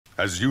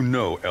As you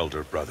know,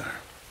 elder brother,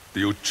 the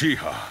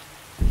Uchiha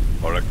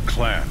are a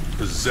clan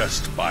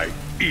possessed by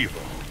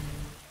evil.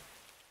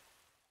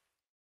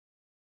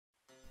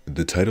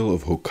 The title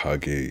of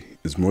Hokage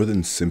is more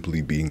than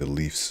simply being the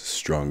Leaf's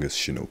strongest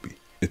shinobi.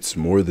 It's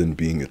more than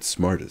being its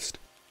smartest.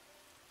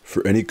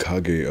 For any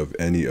Kage of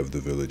any of the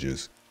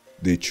villages,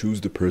 they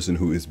choose the person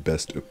who is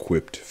best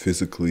equipped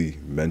physically,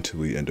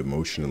 mentally, and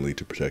emotionally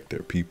to protect their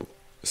people.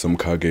 Some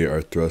Kage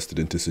are thrusted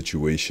into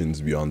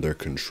situations beyond their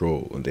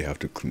control and they have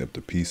to clean up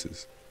the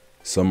pieces.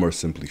 Some are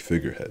simply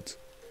figureheads.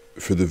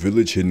 For the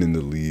village hidden in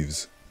the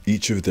leaves,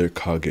 each of their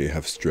Kage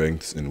have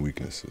strengths and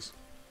weaknesses.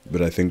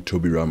 But I think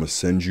Tobirama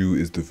Senju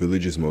is the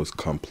village's most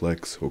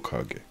complex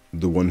Hokage.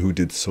 The one who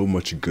did so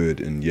much good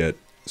and yet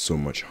so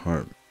much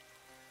harm.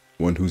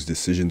 One whose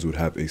decisions would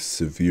have a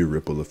severe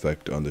ripple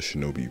effect on the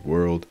shinobi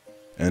world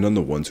and on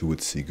the ones who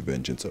would seek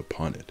vengeance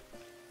upon it.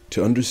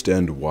 To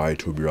understand why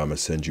Tobirama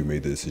Senju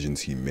made the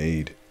decisions he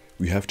made,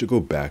 we have to go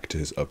back to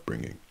his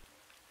upbringing.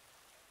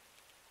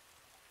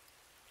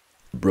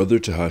 Brother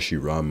to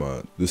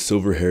Hashirama, the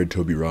silver-haired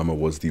Tobirama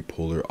was the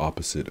polar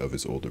opposite of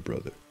his older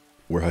brother.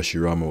 Where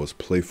Hashirama was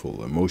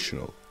playful,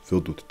 emotional,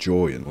 filled with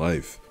joy and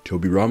life,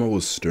 Tobirama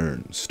was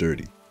stern,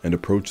 sturdy, and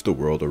approached the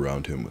world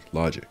around him with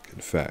logic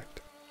and fact.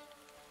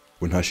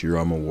 When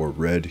Hashirama wore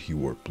red, he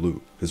wore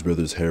blue. His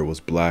brother's hair was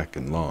black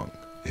and long.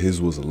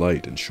 His was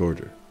light and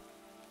shorter.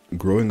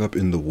 Growing up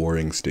in the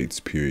Warring States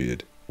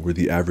period, where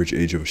the average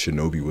age of a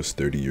shinobi was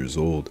 30 years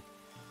old,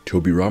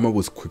 Tobirama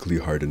was quickly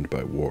hardened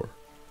by war.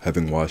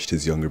 Having watched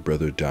his younger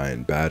brother die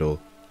in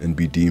battle and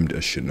be deemed a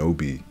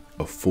shinobi,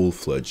 a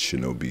full-fledged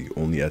shinobi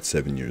only at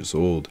 7 years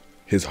old,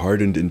 his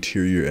hardened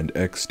interior and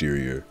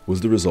exterior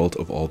was the result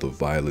of all the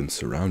violence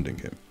surrounding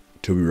him.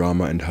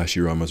 Tobirama and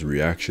Hashirama's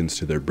reactions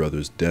to their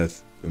brother's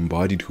death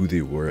embodied who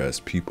they were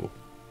as people.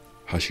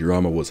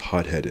 Hashirama was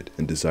hot-headed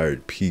and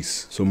desired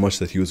peace so much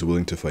that he was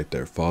willing to fight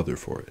their father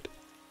for it.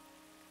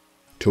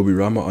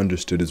 Tobirama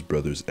understood his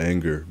brother's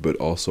anger, but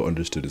also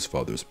understood his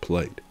father's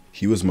plight.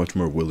 He was much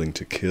more willing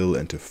to kill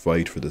and to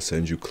fight for the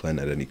Senju clan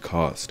at any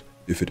cost,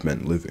 if it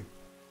meant living.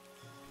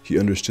 He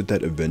understood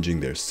that avenging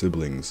their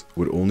siblings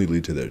would only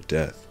lead to their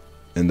death,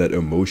 and that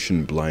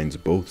emotion blinds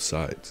both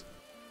sides.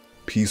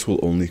 Peace will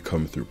only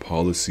come through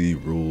policy,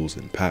 rules,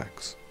 and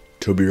pacts.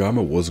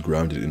 Tobirama was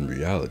grounded in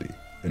reality,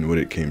 and when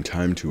it came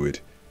time to it,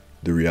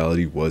 the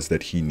reality was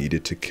that he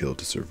needed to kill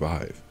to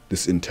survive.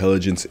 This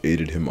intelligence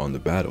aided him on the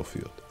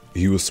battlefield.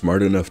 He was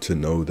smart enough to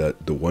know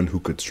that the one who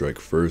could strike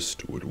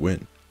first would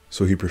win,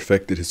 so he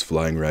perfected his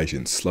flying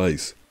Raijin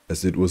slice,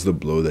 as it was the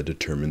blow that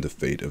determined the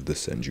fate of the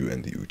Senju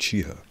and the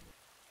Uchiha.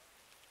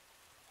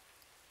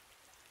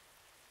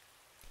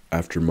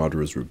 After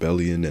Madara's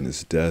rebellion and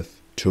his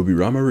death,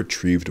 Tobirama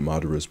retrieved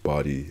Madara's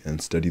body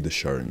and studied the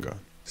Sharingan,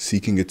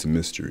 seeking its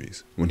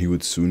mysteries when he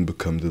would soon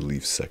become the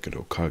Leaf's second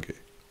Hokage.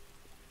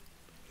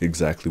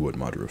 Exactly what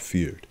Madara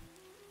feared.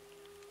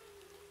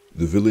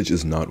 The village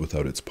is not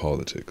without its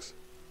politics.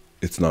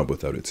 It's not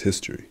without its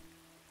history.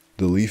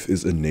 The Leaf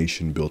is a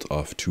nation built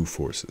off two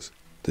forces,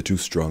 the two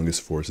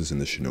strongest forces in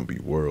the shinobi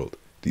world,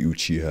 the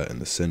Uchiha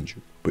and the Senju.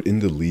 But in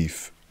the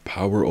Leaf,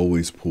 power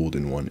always pooled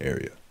in one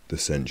area, the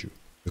Senju.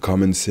 The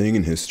common saying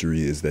in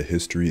history is that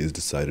history is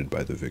decided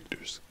by the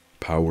victors.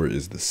 Power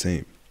is the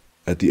same.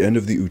 At the end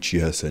of the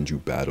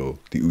Uchiha-Senju battle,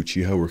 the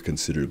Uchiha were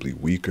considerably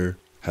weaker,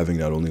 having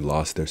not only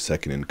lost their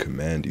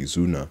second-in-command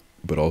Izuna,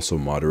 but also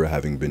Madara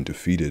having been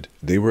defeated.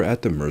 They were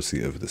at the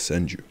mercy of the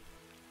Senju.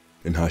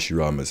 In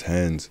Hashirama's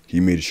hands, he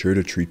made sure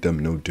to treat them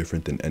no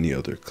different than any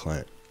other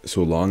clan,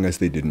 so long as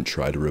they didn't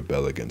try to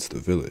rebel against the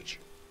village.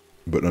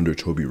 But under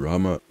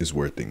Tobirama is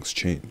where things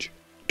change.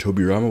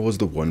 Tobirama was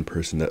the one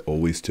person that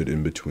always stood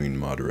in between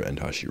Madara and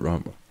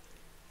Hashirama,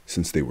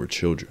 since they were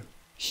children.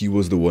 He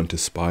was the one to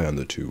spy on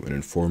the two and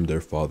inform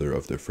their father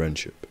of their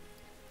friendship.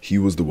 He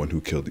was the one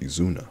who killed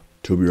Izuna.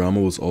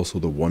 Tobirama was also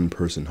the one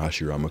person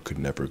Hashirama could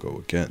never go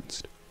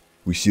against.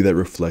 We see that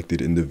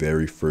reflected in the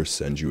very first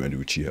Senju and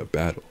Uchiha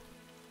battle,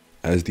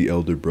 as the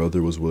elder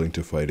brother was willing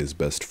to fight his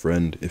best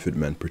friend if it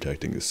meant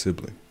protecting his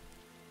sibling.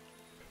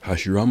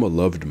 Hashirama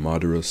loved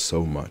Madara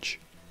so much,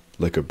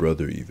 like a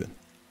brother even.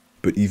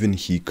 But even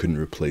he couldn't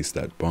replace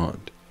that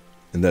bond,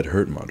 and that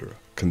hurt Madara,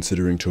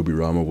 considering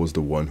Tobirama was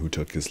the one who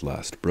took his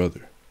last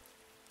brother.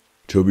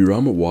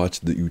 Tobirama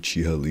watched the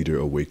Uchiha leader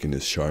awaken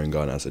his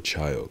Sharingan as a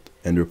child,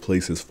 and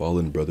replace his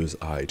fallen brother's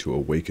eye to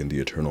awaken the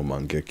eternal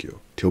Mangekyo.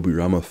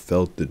 Tobirama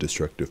felt the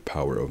destructive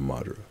power of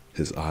Madara,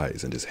 his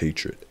eyes and his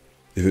hatred.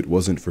 If it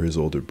wasn't for his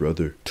older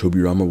brother,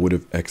 Tobirama would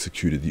have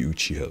executed the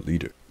Uchiha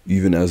leader.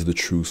 Even as the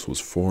truce was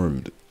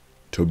formed,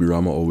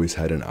 Tobirama always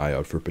had an eye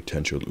out for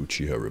potential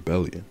Uchiha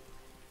rebellion.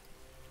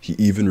 He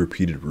even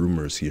repeated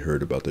rumors he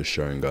heard about the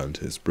Sharingan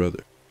to his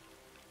brother.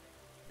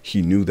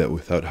 He knew that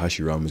without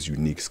Hashirama's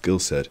unique skill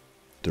set,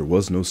 there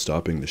was no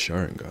stopping the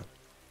Sharingan.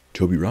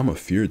 Tobirama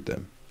feared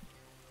them.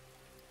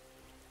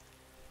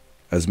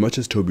 As much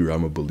as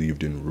Tobirama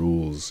believed in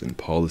rules, in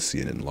policy,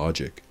 and in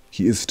logic,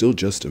 he is still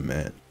just a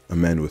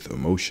man with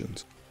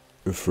emotions.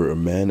 For a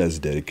man as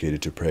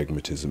dedicated to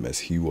pragmatism as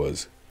he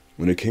was,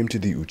 When it came to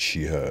the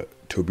Uchiha,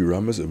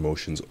 Tobirama's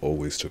emotions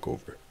always took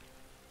over.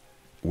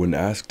 When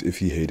asked if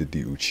he hated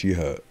the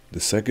Uchiha, the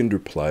second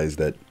replies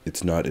that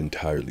it's not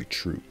entirely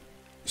true.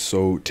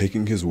 So,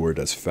 taking his word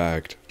as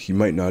fact, he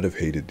might not have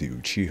hated the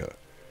Uchiha,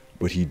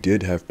 but he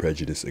did have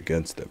prejudice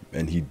against them,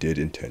 and he did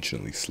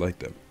intentionally slight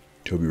them.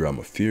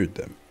 Tobirama feared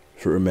them.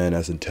 For a man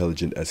as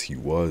intelligent as he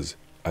was,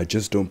 I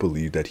just don't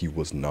believe that he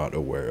was not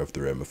aware of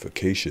the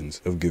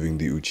ramifications of giving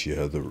the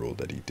Uchiha the role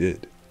that he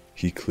did.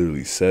 He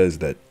clearly says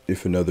that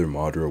if another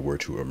Madara were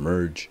to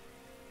emerge,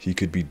 he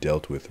could be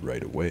dealt with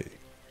right away,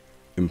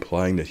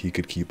 implying that he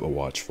could keep a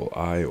watchful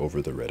eye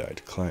over the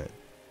Red-Eyed clan.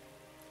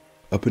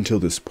 Up until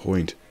this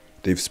point,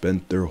 they've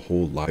spent their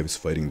whole lives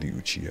fighting the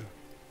Uchiha.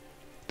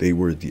 They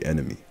were the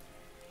enemy.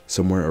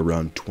 Somewhere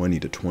around 20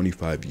 to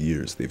 25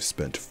 years they've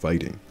spent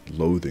fighting,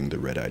 loathing the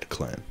Red-Eyed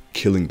clan,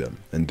 killing them,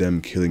 and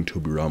them killing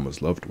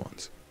Tobirama's loved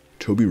ones.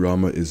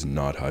 Tobirama is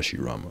not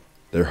Hashirama.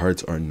 Their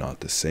hearts are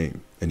not the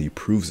same, and he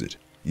proves it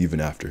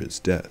even after his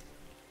death.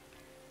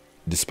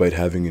 Despite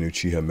having an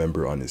Uchiha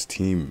member on his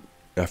team,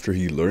 after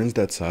he learns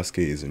that Sasuke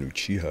is an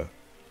Uchiha,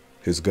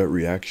 his gut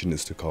reaction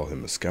is to call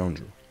him a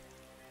scoundrel.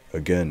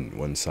 Again,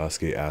 when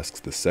Sasuke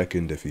asks the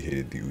second if he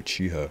hated the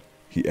Uchiha,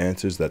 he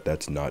answers that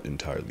that's not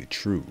entirely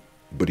true,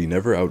 but he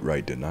never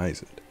outright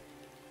denies it.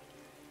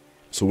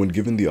 So when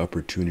given the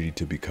opportunity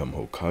to become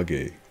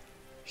Hokage,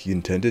 he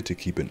intended to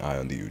keep an eye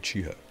on the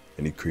Uchiha,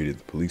 and he created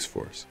the police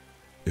force.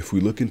 If we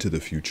look into the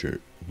future,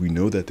 we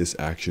know that this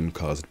action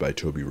caused by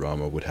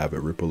Tobirama would have a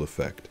ripple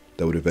effect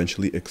that would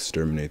eventually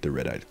exterminate the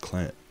Red-Eyed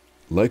clan.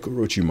 Like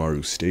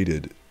Orochimaru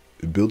stated,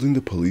 building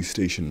the police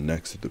station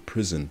next to the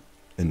prison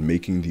and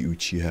making the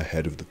Uchiha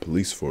head of the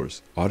police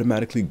force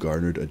automatically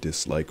garnered a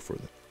dislike for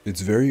them.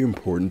 It's very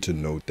important to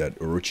note that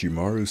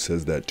Orochimaru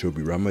says that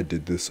Tobirama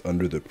did this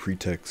under the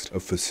pretext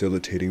of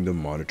facilitating the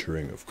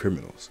monitoring of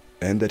criminals,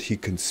 and that he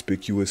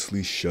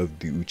conspicuously shoved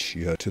the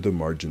Uchiha to the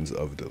margins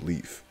of the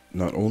leaf.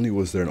 Not only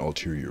was there an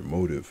ulterior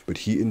motive, but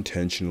he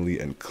intentionally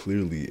and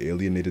clearly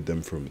alienated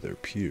them from their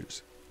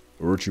peers.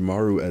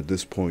 Orochimaru at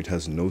this point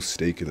has no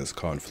stake in this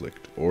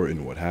conflict or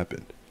in what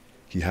happened.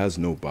 He has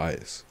no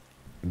bias.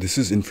 This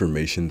is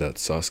information that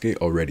Sasuke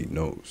already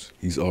knows.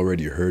 He's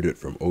already heard it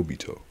from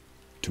Obito.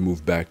 To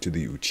move back to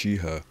the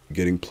Uchiha,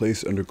 getting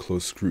placed under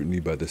close scrutiny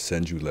by the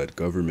Senju-led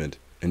government,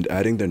 and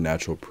adding their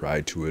natural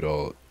pride to it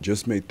all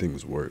just made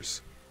things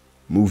worse.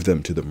 Move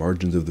them to the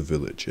margins of the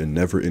village and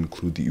never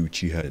include the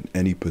Uchiha in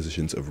any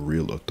positions of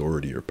real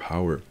authority or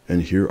power,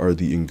 and here are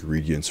the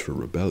ingredients for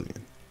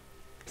rebellion.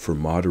 For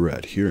Madara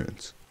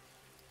adherence.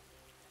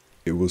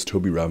 It was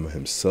Tobirama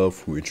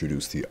himself who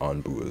introduced the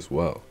Anbu as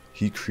well.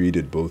 He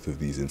created both of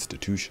these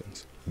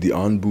institutions. The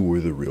Anbu were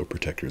the real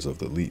protectors of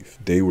the leaf.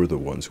 They were the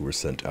ones who were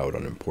sent out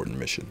on important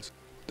missions.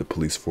 The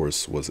police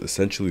force was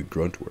essentially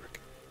grunt work.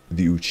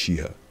 The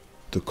Uchiha,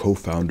 the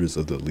co-founders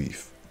of the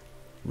leaf,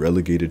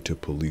 relegated to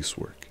police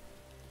work.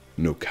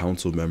 No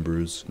council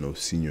members, no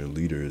senior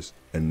leaders,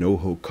 and no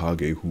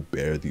Hokage who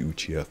bear the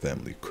Uchiha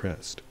family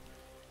crest.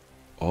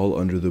 All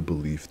under the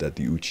belief that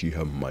the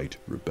Uchiha might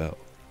rebel.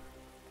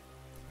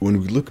 When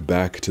we look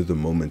back to the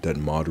moment that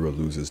Madara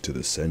loses to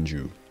the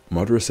Senju,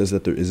 Madara says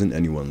that there isn't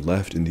anyone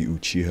left in the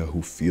Uchiha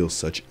who feels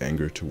such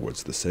anger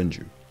towards the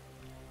Senju.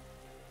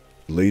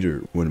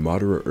 Later, when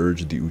Madara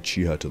urged the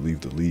Uchiha to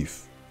leave the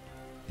leaf,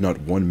 not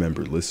one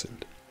member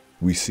listened.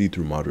 We see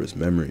through Madara's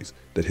memories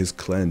that his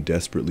clan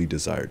desperately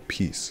desired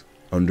peace.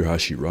 Under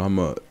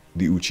Hashirama,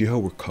 the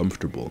Uchiha were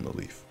comfortable in the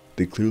leaf.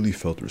 They clearly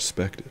felt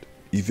respected.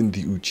 Even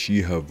the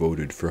Uchiha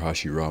voted for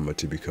Hashirama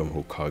to become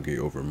Hokage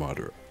over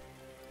Madara.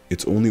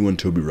 It's only when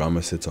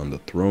Tobirama sits on the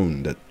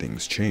throne that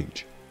things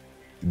change.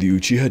 The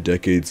Uchiha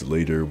decades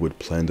later would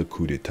plan the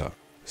coup d'etat,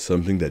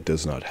 something that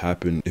does not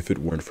happen if it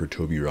weren't for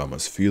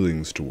Tobirama's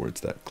feelings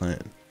towards that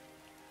clan.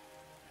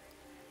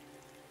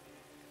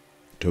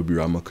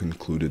 Tobirama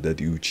concluded that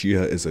the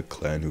Uchiha is a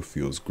clan who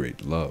feels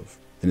great love,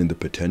 and in the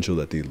potential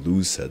that they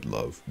lose said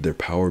love, their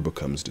power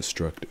becomes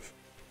destructive.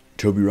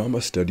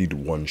 Tobirama studied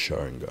one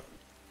Sharingan,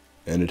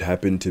 and it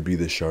happened to be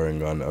the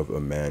Sharingan of a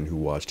man who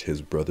watched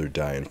his brother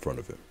die in front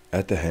of him,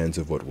 at the hands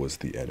of what was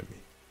the enemy.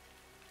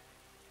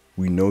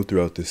 We know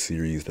throughout the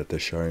series that the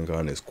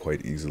Sharingan is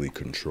quite easily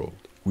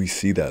controlled. We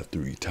see that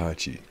through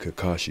Itachi,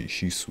 Kakashi,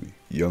 Shisui,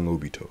 young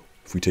Obito.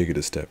 If we take it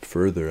a step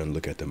further and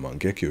look at the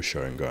Mangekyo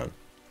Sharingan,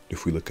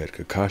 if we look at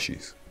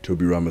Kakashi's,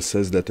 Tobirama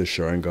says that the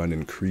Sharingan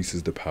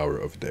increases the power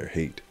of their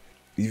hate.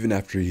 Even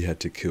after he had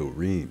to kill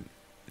Rin,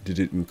 did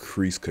it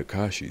increase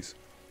Kakashi's?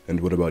 And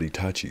what about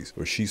Itachi's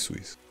or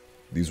Shisui's?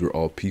 These were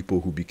all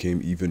people who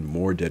became even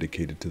more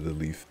dedicated to the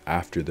leaf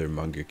after their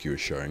Mangekyo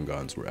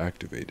Sharingans were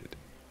activated.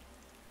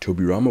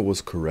 Tobirama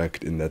was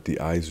correct in that the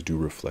eyes do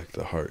reflect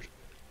the heart,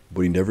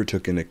 but he never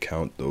took into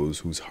account those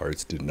whose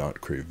hearts did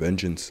not crave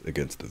vengeance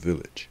against the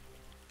village.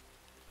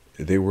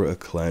 They were a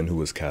clan who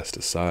was cast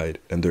aside,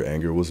 and their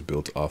anger was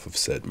built off of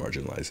said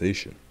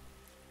marginalization.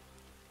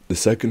 The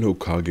second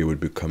Hokage would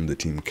become the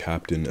team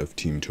captain of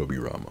Team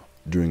Tobirama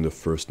during the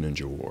First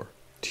Ninja War.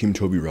 Team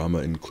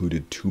Tobirama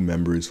included two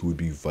members who would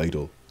be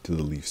vital to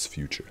the Leaf's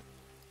future,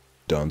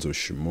 Danzo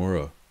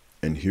Shimura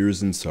and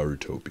Hiruzen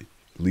Sarutobi,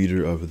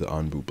 leader of the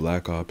Anbu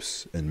Black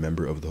Ops and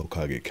member of the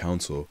Hokage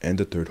Council and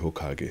the third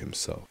Hokage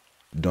himself.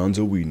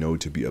 Danzo we know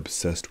to be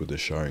obsessed with the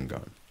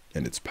Sharingan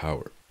and its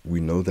power. We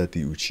know that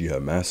the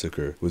Uchiha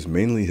massacre was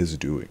mainly his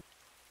doing,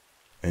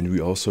 and we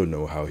also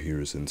know how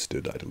Hiruzen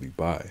stood idly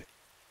by.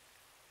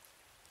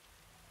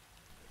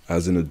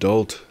 As an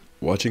adult,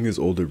 watching his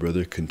older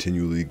brother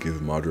continually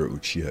give Madara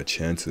Uchiha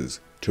chances,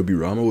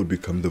 Tobirama would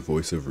become the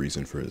voice of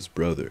reason for his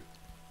brother,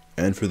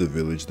 and for the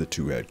village the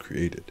two had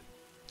created.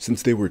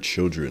 Since they were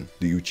children,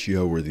 the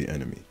Uchiha were the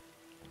enemy.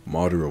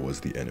 Madara was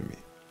the enemy.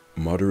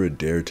 Madara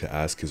dared to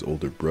ask his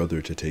older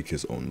brother to take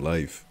his own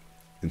life,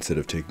 instead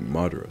of taking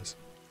Madara's,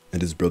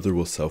 and his brother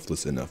was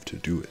selfless enough to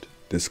do it.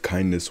 This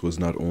kindness was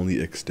not only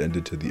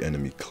extended to the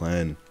enemy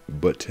clan,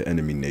 but to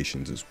enemy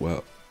nations as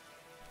well.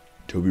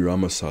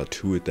 Tobirama saw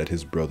to it that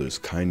his brother's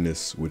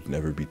kindness would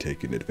never be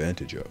taken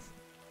advantage of.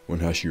 When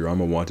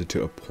Hashirama wanted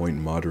to appoint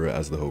Madara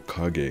as the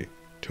Hokage,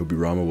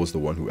 Tobirama was the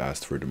one who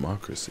asked for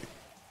democracy.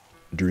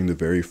 During the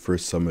very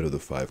first summit of the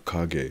 5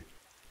 Kage,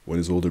 when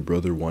his older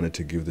brother wanted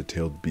to give the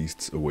tailed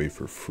beasts away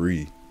for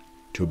free,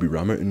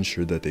 Tobirama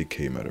ensured that they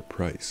came at a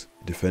price,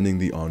 defending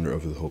the honor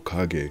of the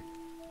Hokage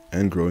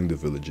and growing the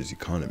village's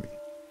economy.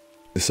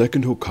 The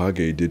second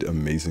Hokage did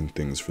amazing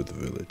things for the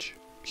village.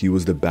 He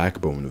was the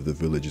backbone of the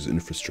village's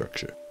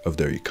infrastructure, of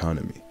their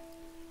economy,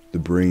 the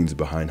brains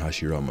behind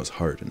Hashirama's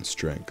heart and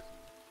strength.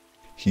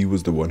 He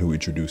was the one who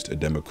introduced a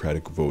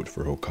democratic vote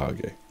for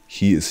Hokage.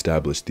 He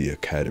established the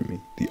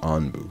academy, the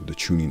Anbu, the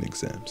Chunin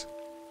exams,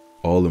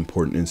 all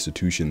important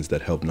institutions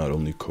that helped not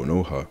only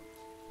Konoha,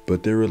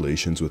 but their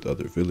relations with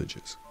other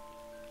villages,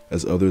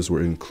 as others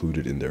were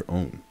included in their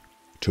own.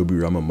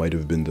 Tobirama might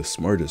have been the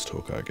smartest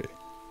Hokage,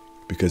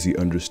 because he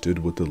understood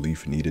what the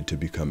Leaf needed to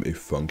become a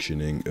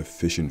functioning,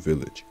 efficient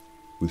village,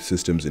 with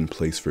systems in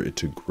place for it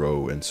to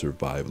grow and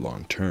survive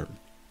long term.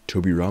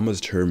 Tobirama's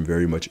term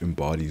very much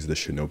embodies the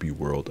shinobi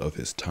world of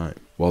his time.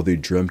 While they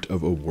dreamt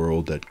of a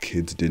world that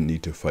kids didn't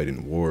need to fight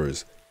in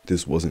wars,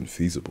 this wasn't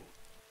feasible.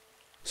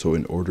 So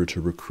in order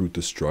to recruit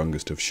the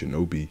strongest of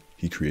shinobi,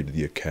 he created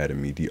the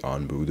academy, the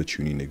Anbu, the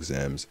Chunin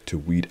exams, to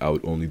weed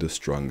out only the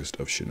strongest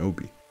of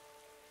shinobi.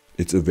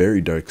 It's a very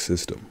dark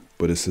system,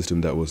 but a system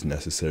that was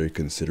necessary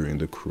considering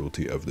the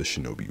cruelty of the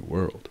shinobi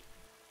world.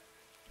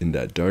 In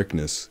that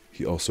darkness,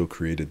 he also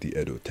created the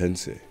Edo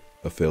Tensei,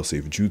 a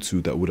failsafe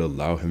jutsu that would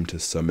allow him to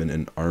summon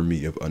an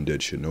army of undead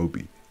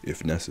shinobi,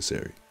 if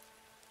necessary.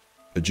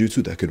 A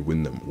jutsu that could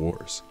win them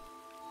wars.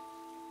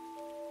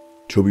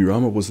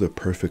 Tobirama was the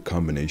perfect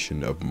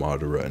combination of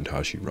Madara and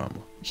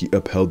Hashirama. He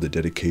upheld the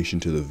dedication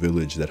to the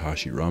village that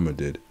Hashirama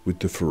did with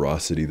the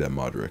ferocity that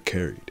Madara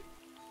carried.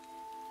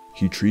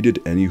 He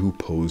treated any who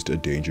posed a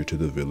danger to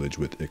the village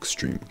with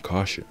extreme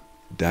caution.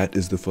 That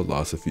is the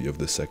philosophy of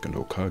the second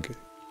Hokage.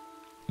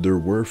 There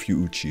were few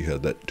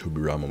Uchiha that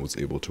Tobirama was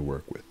able to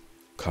work with,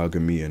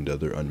 Kagami and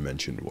other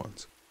unmentioned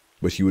ones,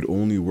 but he would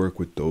only work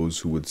with those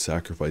who would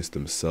sacrifice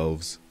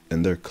themselves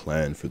and their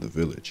clan for the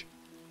village.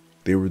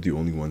 They were the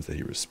only ones that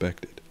he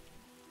respected.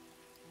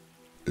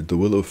 The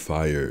Will of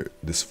Fire,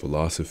 this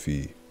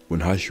philosophy,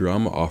 when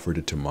Hashirama offered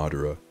it to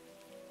Madara,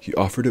 he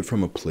offered it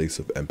from a place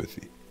of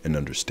empathy and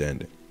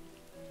understanding.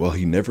 While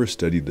he never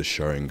studied the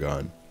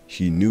Sharingan,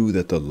 he knew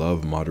that the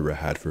love Madara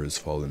had for his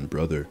fallen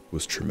brother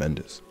was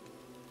tremendous,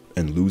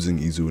 and losing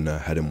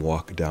Izuna had him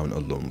walk down a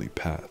lonely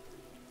path.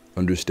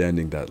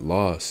 Understanding that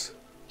loss,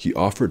 he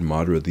offered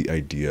Madara the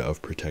idea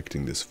of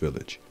protecting this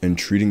village, and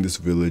treating this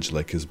village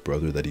like his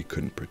brother that he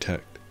couldn't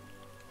protect,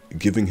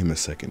 giving him a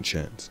second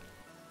chance.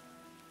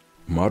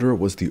 Madara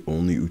was the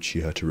only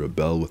Uchiha to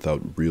rebel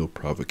without real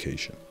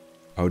provocation,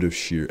 out of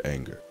sheer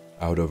anger,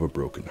 out of a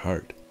broken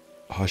heart.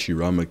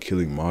 Hashirama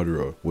killing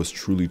Madara was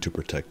truly to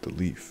protect the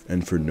Leaf,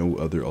 and for no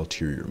other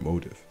ulterior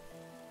motive.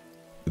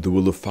 The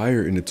Will of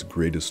Fire in its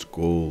greatest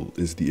goal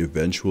is the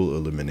eventual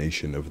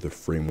elimination of the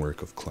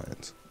framework of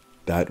clans.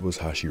 That was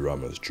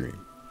Hashirama's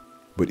dream.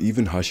 But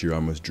even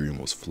Hashirama's dream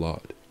was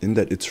flawed, in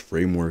that its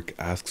framework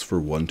asks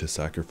for one to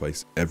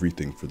sacrifice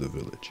everything for the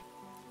village.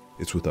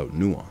 It's without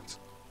nuance.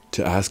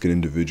 To ask an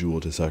individual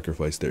to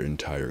sacrifice their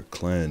entire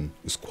clan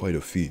is quite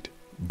a feat.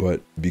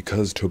 But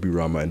because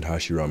Tobirama and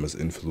Hashirama's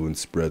influence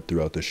spread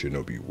throughout the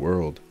shinobi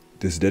world,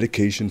 this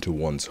dedication to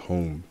one's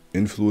home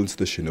influenced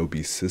the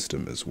shinobi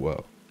system as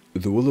well.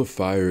 The Will of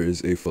Fire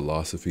is a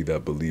philosophy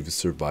that believes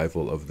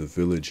survival of the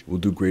village will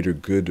do greater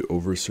good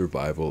over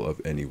survival of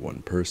any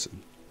one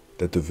person.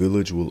 That the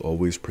village will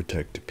always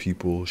protect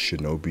people,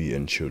 shinobi,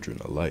 and children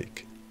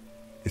alike.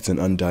 It's an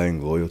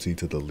undying loyalty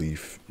to the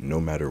Leaf, no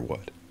matter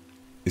what.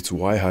 It's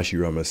why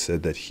Hashirama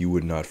said that he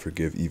would not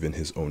forgive even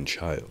his own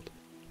child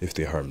if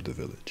they harmed the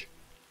village.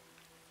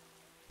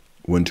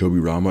 When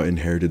Tobirama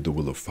inherited the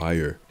Will of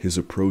Fire, his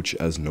approach,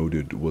 as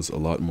noted, was a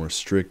lot more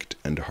strict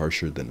and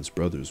harsher than his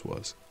brother's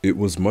was. It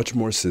was much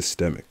more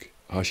systemic.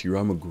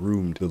 Hashirama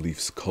groomed the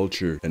Leaf's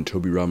culture, and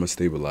Tobirama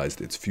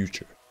stabilized its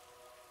future.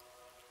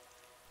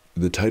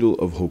 The title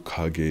of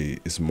Hokage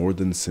is more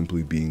than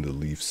simply being the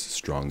Leaf's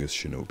strongest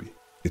shinobi.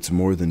 It's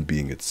more than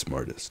being its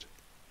smartest.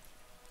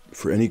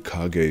 For any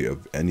Kage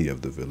of any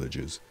of the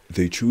villages,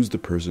 they choose the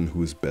person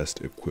who is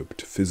best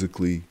equipped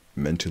physically,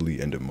 mentally,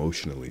 and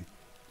emotionally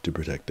to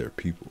protect their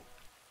people.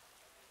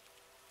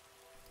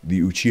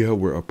 The Uchiha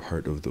were a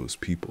part of those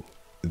people.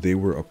 They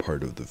were a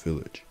part of the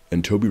village.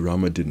 And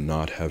Tobirama did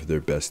not have their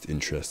best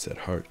interests at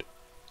heart.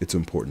 It's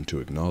important to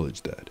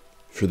acknowledge that.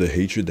 For the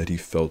hatred that he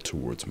felt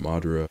towards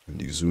Madara and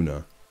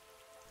Izuna,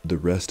 the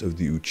rest of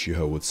the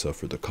Uchiha would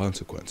suffer the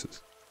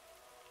consequences.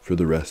 For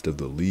the rest of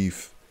the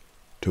Leaf,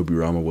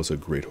 Tobirama was a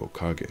great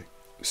Hokage,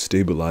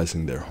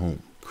 stabilizing their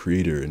home,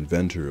 creator,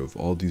 inventor of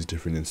all these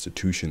different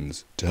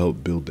institutions to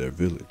help build their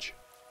village.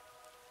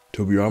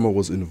 Tobirama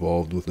was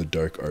involved with the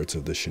dark arts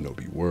of the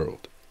shinobi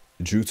world,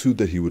 jutsu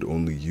that he would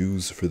only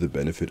use for the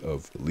benefit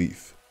of the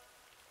Leaf.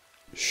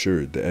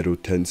 Sure, the Edo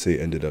Tensei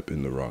ended up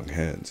in the wrong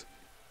hands,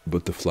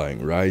 but the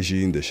Flying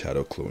Raijin, the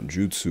Shadow Clone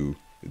Jutsu,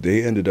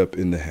 they ended up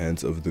in the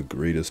hands of the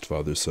greatest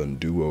father-son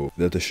duo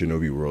that the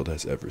shinobi world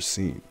has ever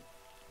seen.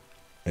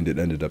 And it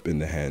ended up in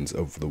the hands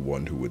of the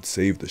one who would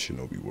save the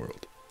shinobi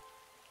world.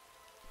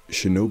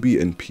 Shinobi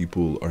and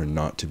people are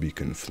not to be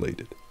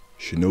conflated.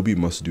 Shinobi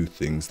must do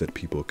things that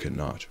people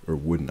cannot or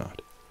would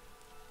not.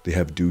 They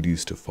have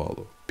duties to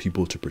follow,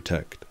 people to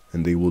protect,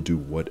 and they will do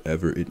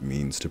whatever it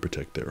means to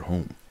protect their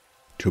home.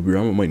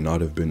 Tobirama might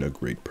not have been a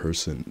great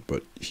person,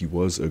 but he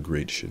was a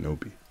great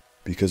shinobi,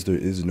 because there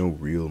is no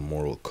real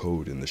moral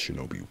code in the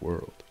shinobi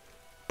world.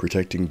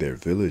 Protecting their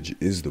village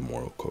is the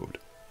moral code.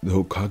 The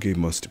Hokage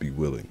must be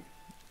willing,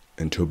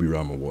 and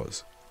Tobirama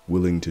was,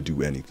 willing to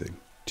do anything,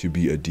 to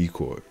be a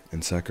decoy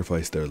and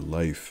sacrifice their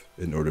life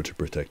in order to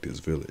protect his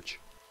village.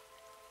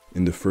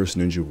 In the first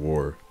ninja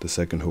war, the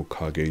second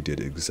Hokage did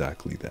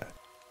exactly that.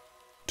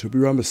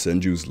 Tobirama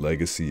Senju's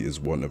legacy is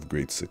one of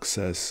great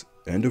success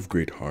and of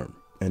great harm,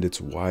 and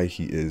it's why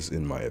he is,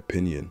 in my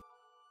opinion,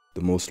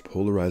 the most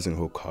polarizing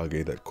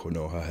Hokage that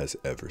Konoha has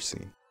ever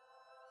seen.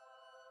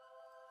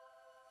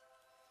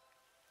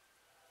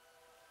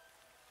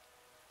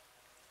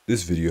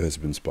 This video has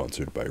been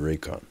sponsored by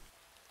Raycon.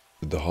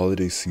 The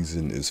holiday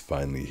season is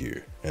finally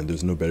here, and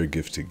there's no better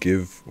gift to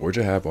give or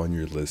to have on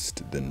your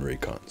list than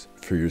Raycons.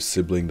 For your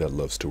sibling that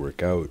loves to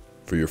work out,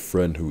 for your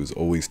friend who is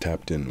always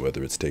tapped in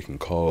whether it's taking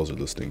calls or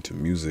listening to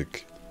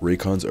music,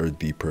 Raycons are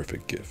the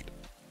perfect gift.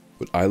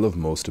 What I love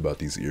most about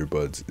these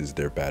earbuds is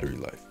their battery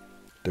life.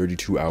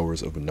 32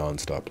 hours of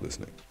non-stop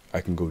listening.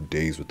 I can go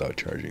days without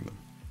charging them.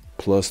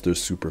 Plus, they're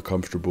super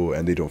comfortable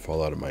and they don't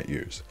fall out of my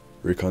ears.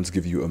 Raycons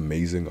give you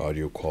amazing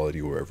audio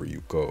quality wherever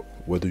you go.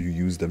 Whether you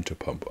use them to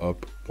pump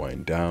up,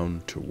 wind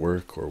down, to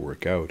work, or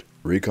work out,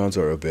 Raycons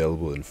are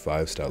available in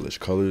 5 stylish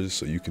colors,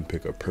 so you can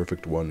pick a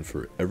perfect one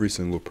for every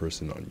single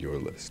person on your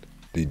list.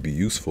 They'd be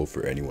useful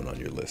for anyone on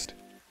your list.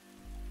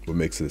 What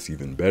makes this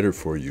even better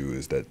for you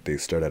is that they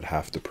start at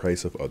half the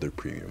price of other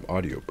premium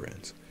audio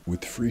brands.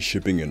 With free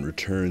shipping and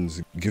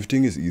returns,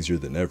 gifting is easier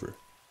than ever.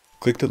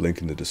 Click the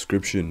link in the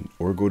description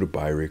or go to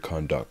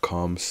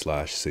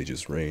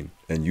buyraycon.com/sagesrain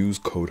and use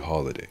code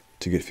HOLIDAY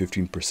to get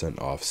 15%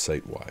 off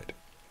site-wide.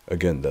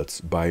 Again, that's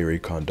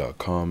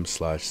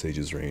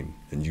buyraycon.com/sagesrain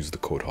and use the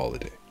code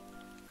HOLIDAY.